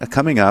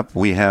coming up,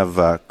 we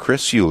have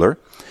Chris Euler.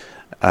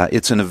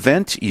 It's an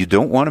event you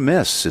don't want to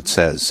miss. It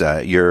says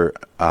you're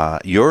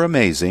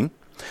amazing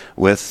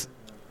with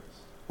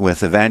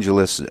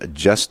evangelist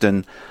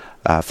Justin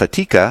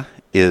Fatica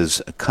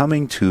is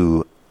coming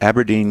to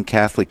Aberdeen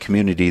Catholic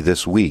Community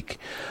this week.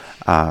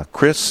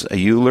 Chris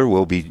Euler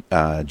will be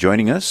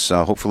joining us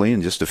hopefully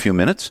in just a few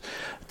minutes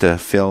to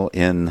fill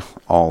in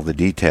all the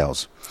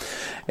details.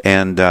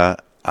 And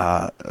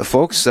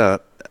folks,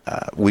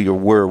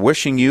 we're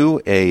wishing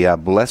you a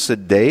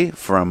blessed day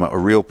from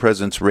Real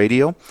Presence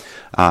Radio.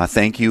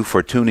 Thank you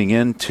for tuning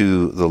in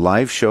to the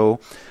live show.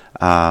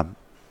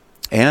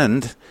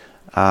 And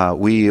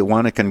we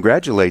want to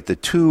congratulate the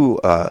two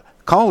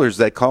callers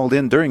that called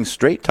in during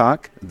Straight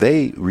Talk.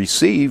 They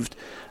received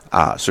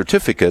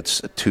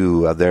certificates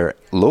to their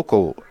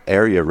local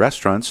area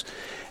restaurants,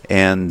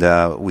 and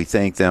we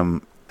thank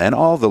them and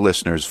all the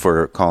listeners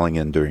for calling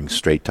in during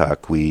Straight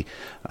Talk. We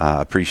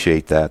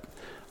appreciate that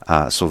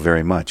so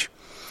very much.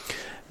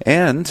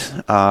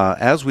 And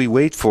as we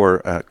wait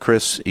for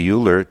Chris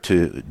Euler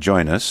to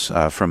join us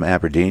from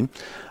Aberdeen,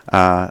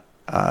 I'd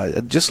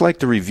just like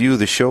to review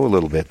the show a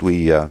little bit.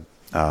 We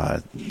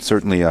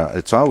certainly,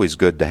 it's always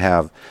good to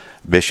have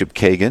Bishop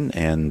Kagan,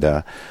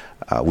 and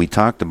we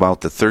talked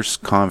about the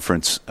Thirst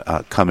Conference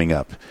coming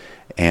up,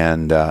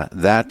 and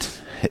that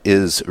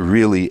is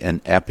really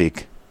an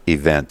epic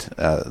event.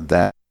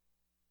 That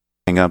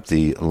coming up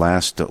the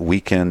last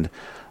weekend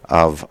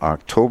of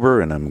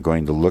October, and I'm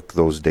going to look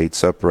those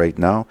dates up right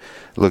now.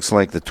 It looks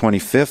like the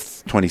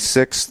 25th,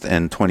 26th,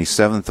 and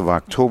 27th of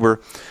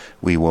October,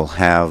 we will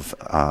have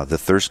the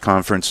Thirst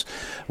Conference.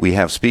 We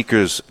have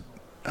speakers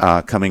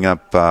coming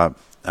up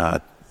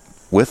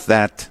with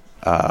that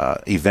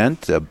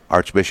event,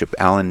 Archbishop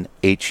Alan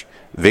H.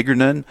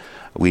 Vigernon.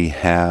 We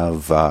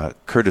have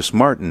Curtis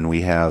Martin.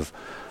 We have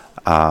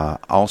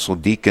also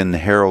Deacon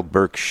Harold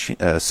Burke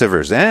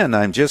Sivers. And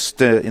I'm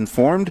just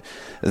informed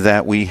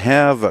that we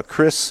have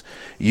Chris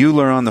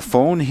Euler on the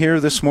phone here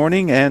this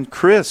morning. And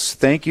Chris,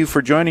 thank you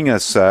for joining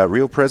us,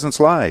 Real Presence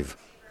Live.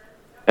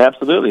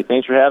 Absolutely.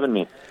 Thanks for having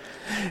me.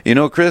 You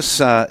know,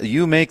 Chris,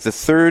 you make the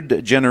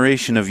third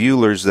generation of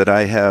Eulers that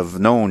I have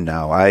known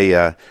now.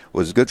 I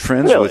was good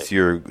friends with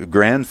your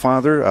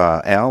grandfather,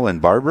 Al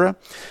and Barbara.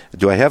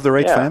 Do I have the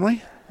right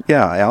family?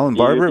 Yeah, Al and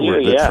Barbara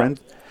were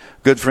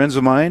good friends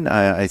of mine.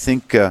 I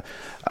think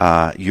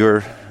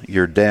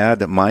your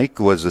dad, Mike,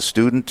 was a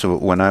student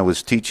when I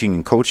was teaching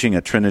and coaching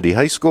at Trinity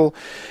High School.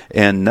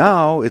 And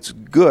now it's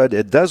good.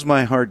 It does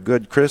my heart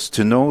good, Chris,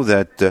 to know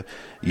that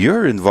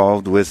you're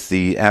involved with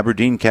the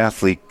Aberdeen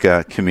Catholic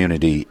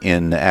community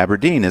in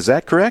Aberdeen. Is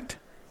that correct?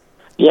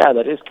 Yeah,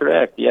 that is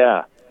correct.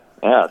 Yeah.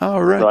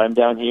 All right. So I'm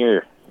down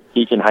here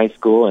teaching high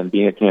school and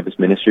being a campus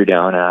minister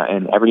down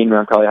in Aberdeen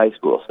Roncalli High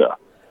School. So.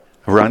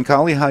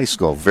 Roncalli High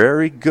School.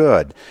 Very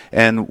good.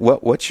 And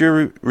what's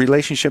your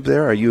relationship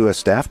there? Are you a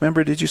staff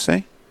member, did you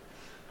say?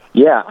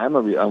 Yeah, I'm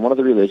one of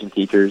the religion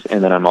teachers,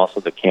 and then I'm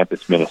also the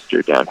campus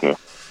minister down here.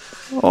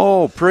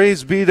 Oh,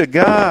 praise be to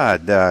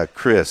God,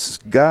 Chris.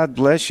 God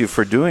bless you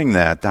for doing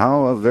that.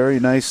 How very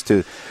nice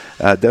to,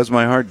 does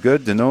my heart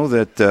good to know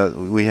that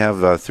we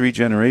have 3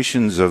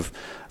 generations of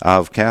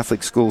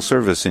Catholic school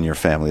service in your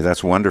family.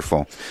 That's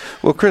wonderful.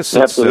 Well, Chris,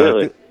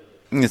 absolutely.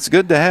 It's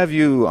good to have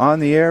you on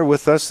the air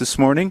with us this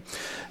morning.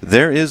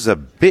 There is a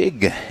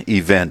big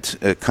event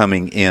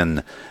coming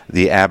in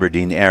the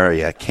Aberdeen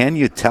area. Can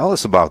you tell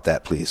us about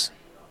that, please?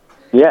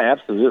 Yeah,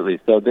 absolutely.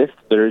 So this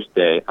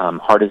Thursday,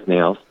 Hard as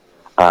Nails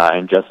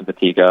and Justin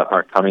Fatica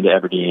are coming to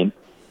Aberdeen.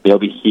 They'll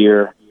be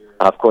here,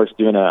 of course,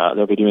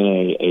 they'll be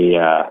doing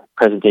a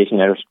presentation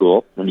at our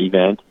school, an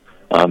event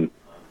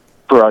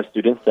for our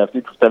students,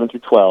 7 through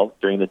 12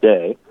 during the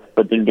day.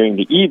 But then during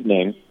the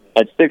evening,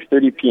 at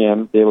 6:30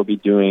 p.m., they will be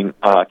doing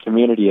a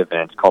community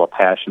event called a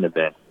Passion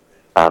event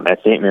at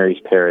St.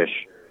 Mary's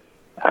Parish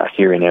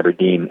here in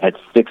Aberdeen at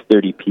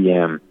 6:30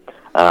 p.m.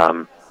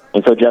 And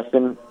so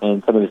Justin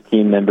and some of his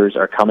team members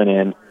are coming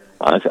in.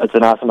 It's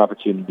an awesome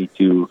opportunity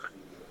to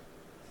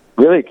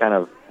really kind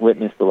of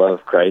witness the love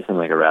of Christ in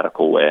like a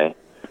radical way,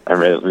 and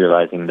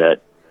realizing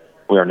that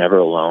we are never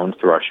alone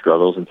through our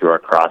struggles and through our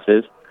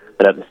crosses,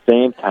 but at the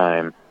same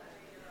time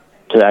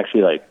to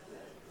actually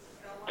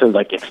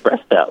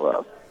express that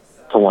love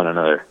to one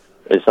another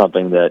is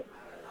something that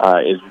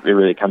it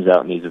really comes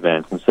out in these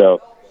events. And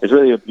so it's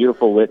really a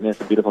beautiful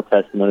witness, a beautiful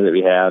testimony that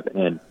we have,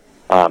 and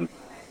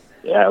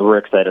we're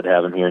excited to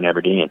have him here in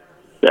Aberdeen.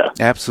 Yeah.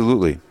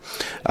 Absolutely.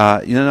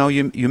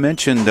 You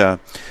mentioned,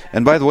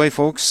 and by the way,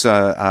 folks,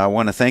 I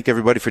want to thank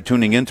everybody for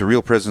tuning in to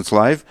Real Presence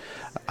Live.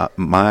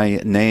 My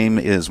name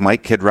is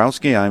Mike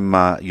Kedrowski.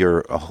 I'm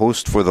your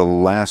host for the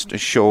last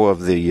show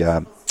of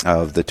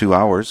the 2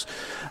 hours.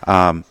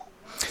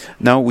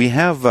 Now, we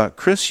have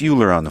Chris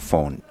Euler on the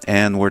phone,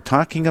 and we're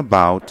talking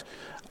about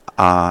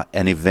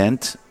an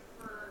event,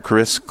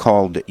 Chris,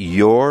 called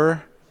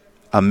You're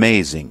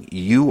Amazing.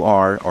 You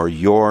are, or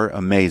You're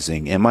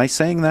Amazing. Am I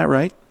saying that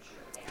right?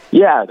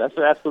 Yeah, that's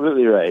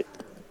absolutely right.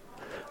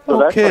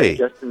 So okay.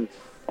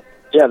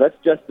 That's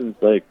Justin's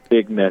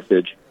big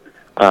message.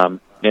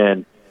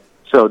 And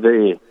So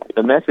the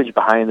message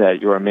behind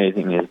that, "You're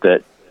amazing," is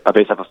that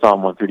based off of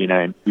Psalm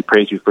 139, we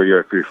praise you for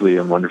you're fearfully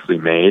and wonderfully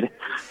made.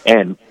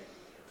 And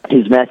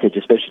his message,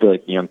 especially to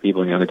like young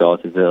people and young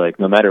adults, is that like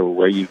no matter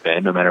where you've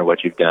been, no matter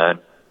what you've done,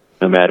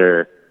 no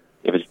matter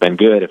if it's been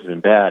good, if it's been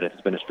bad, if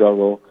it's been a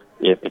struggle,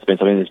 if it's been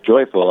something that's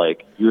joyful,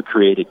 like you're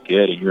created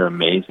good and you're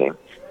amazing,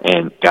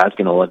 and God's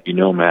going to love you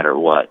no matter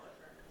what.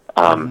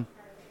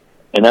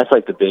 And that's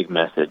like the big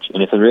message,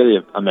 and it's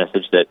really a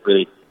message that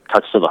really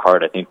cuts to the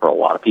heart, I think, for a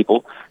lot of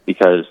people,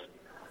 because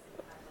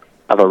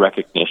of a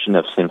recognition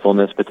of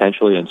sinfulness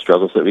potentially and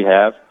struggles that we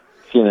have.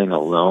 Feeling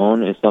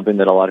alone is something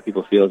that a lot of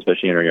people feel,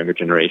 especially in our younger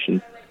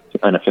generation,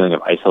 and a feeling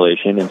of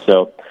isolation. And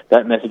so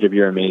that message of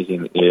 "You're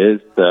amazing"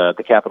 is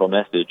the capital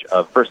message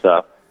of, first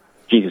off,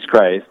 Jesus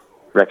Christ,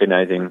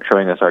 recognizing,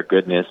 showing us our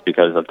goodness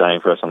because of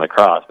dying for us on the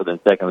cross, but then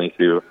secondly,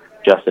 through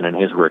Justin and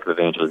his work of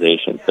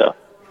evangelization. So.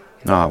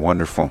 Ah,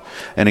 wonderful.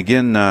 And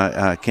again,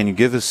 can you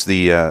give us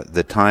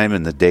the time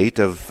and the date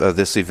of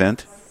this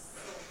event?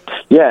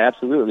 Yeah,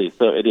 absolutely.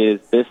 So it is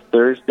this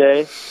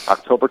Thursday,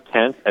 October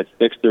 10th at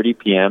 6:30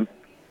 p.m.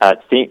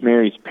 at St.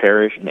 Mary's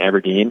Parish in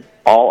Aberdeen.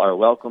 All are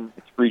welcome.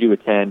 It's free to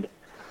attend.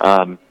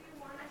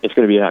 It's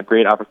going to be a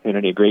great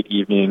opportunity, a great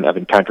evening of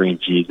encountering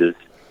Jesus.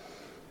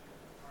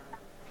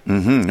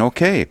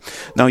 Okay.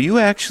 Now, you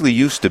actually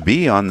used to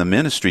be on the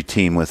ministry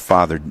team with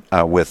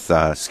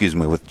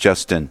with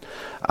Justin.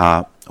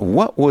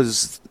 What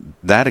was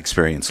that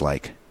experience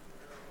like?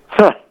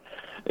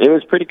 It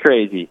was pretty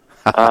crazy.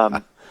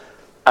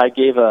 I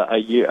gave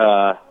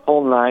a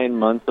whole 9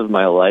 months of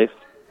my life.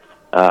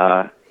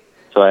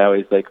 So I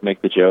always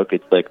make the joke.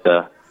 It's like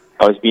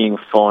I was being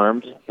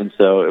formed, and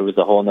so it was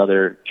a whole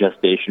other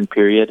gestation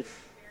period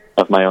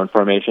of my own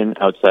formation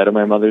outside of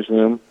my mother's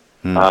womb.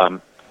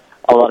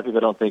 A lot of people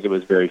don't think it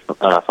was a very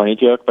funny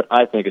joke, but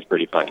I think it's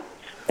pretty funny.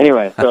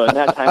 Anyway, so in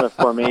that time of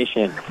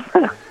formation,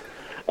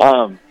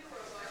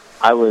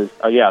 I was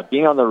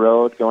being on the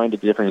road, going to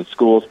different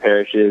schools,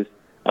 parishes,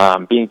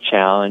 being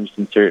challenged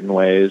in certain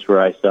ways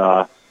where I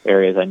saw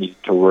areas I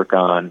needed to work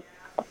on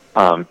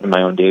in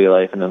my own daily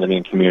life, and then living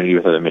in community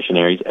with other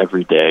missionaries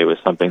every day was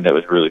something that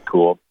was really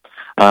cool.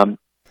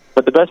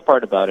 But the best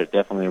part about it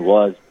definitely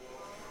was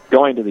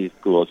going to these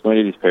schools, going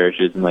to these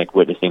parishes, and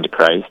witnessing to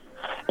Christ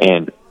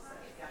and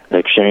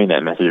sharing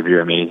that message of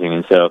 "You're amazing."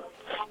 And so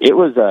it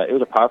was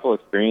a powerful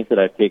experience that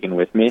I've taken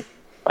with me,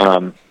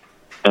 and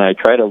I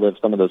try to live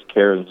some of those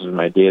characters in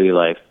my daily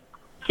life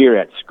here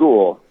at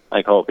school,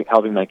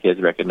 helping my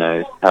kids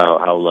recognize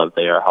how loved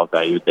they are, how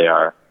valued they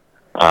are,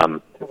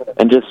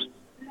 and just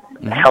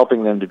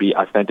helping them to be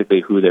authentically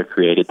who they're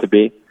created to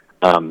be.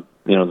 And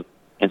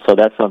so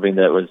that's something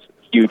that was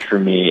huge for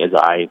me as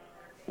I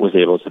was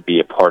able to be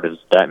a part of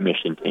that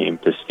mission team,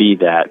 to see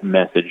that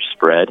message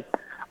spread.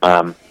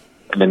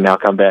 And then now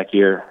come back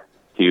here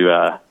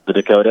to the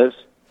Dakotas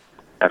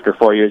after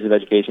 4 years of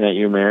education at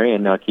UMary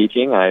and now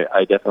teaching.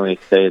 I definitely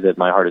say that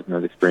my Heart is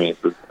Known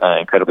experience was an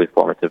incredibly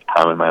formative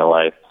time in my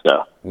life.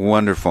 So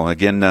wonderful.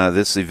 Again,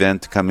 this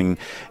event coming,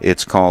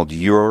 it's called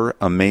 "You're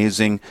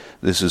Amazing."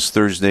 This is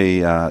Thursday,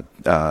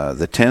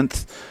 the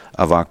 10th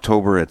of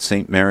October at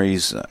St.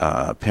 Mary's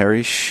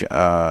Parish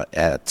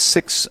at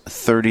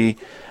 6:30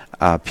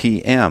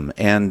 p.m.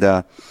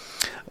 And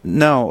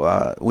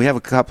now, we have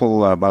a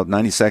couple, about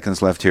 90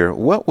 seconds left here.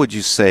 What would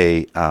you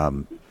say,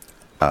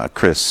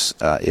 Chris,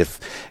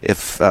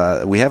 if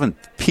we haven't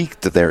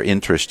piqued their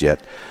interest yet,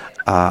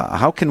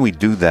 how can we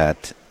do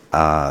that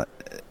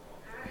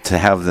to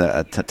have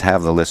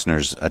the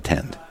listeners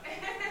attend?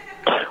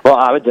 Well,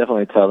 I would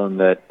definitely tell them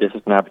that this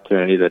is an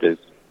opportunity that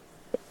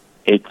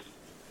it's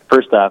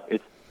first off,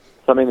 it's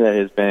something that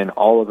has been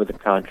all over the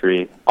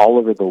country, all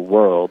over the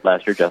world.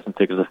 Last year, Justin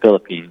took it to the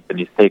Philippines, and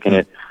he's taken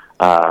it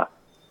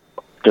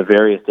to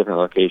various different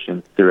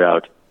locations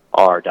throughout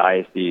our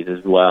diocese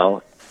as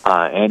well,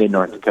 and in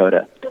North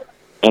Dakota.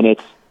 And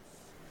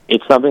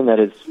it's something that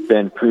has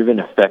been proven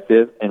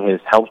effective and has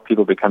helped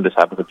people become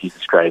disciples of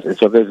Jesus Christ. And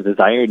so if there's a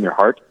desire in your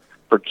heart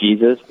for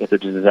Jesus, if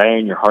there's a desire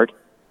in your heart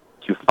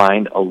to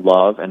find a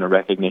love and a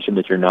recognition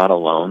that you're not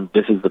alone,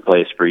 this is the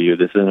place for you.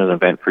 This is an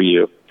event for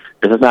you.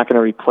 This is not going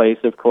to replace,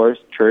 of course,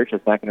 church.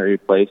 It's not going to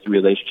replace the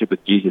relationship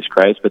with Jesus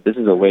Christ, but this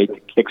is a way to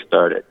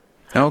kickstart it.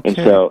 Okay. And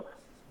so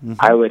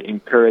I would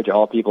encourage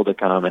all people to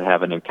come and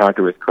have an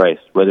encounter with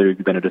Christ, whether you've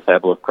been a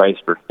disciple of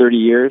Christ for 30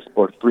 years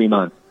or 3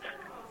 months.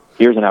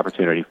 Here's an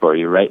opportunity for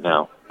you right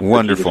now.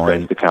 Wonderful. For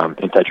Jesus Christ to come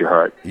and touch your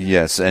heart.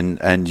 Yes,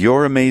 and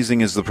 "You're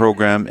Amazing" is the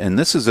program, and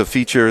this is a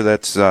feature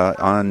that's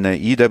on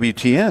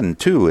EWTN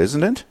too,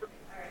 isn't it?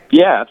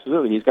 Yeah,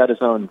 absolutely. He's got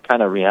his own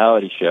kind of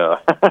reality show.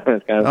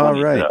 It's kind of All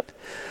funny right. stuff.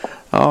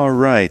 All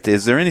right.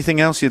 Is there anything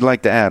else you'd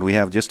like to add? We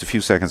have just a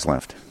few seconds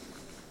left.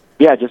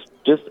 Yeah,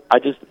 I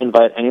just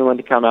invite anyone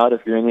to come out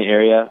if you're in the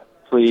area.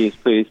 Please,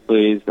 please,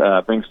 please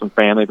bring some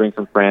family, bring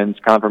some friends,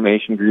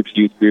 confirmation groups,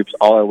 youth groups.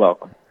 All are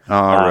welcome.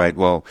 All right.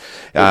 Well,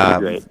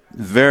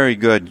 very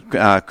good.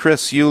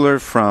 Chris Euler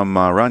from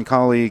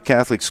Roncalli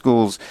Catholic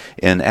Schools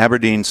in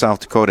Aberdeen, South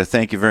Dakota.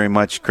 Thank you very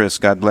much, Chris.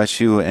 God bless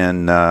you,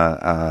 and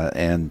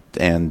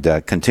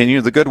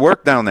continue the good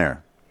work down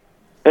there.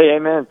 Hey,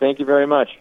 amen. Thank you very much.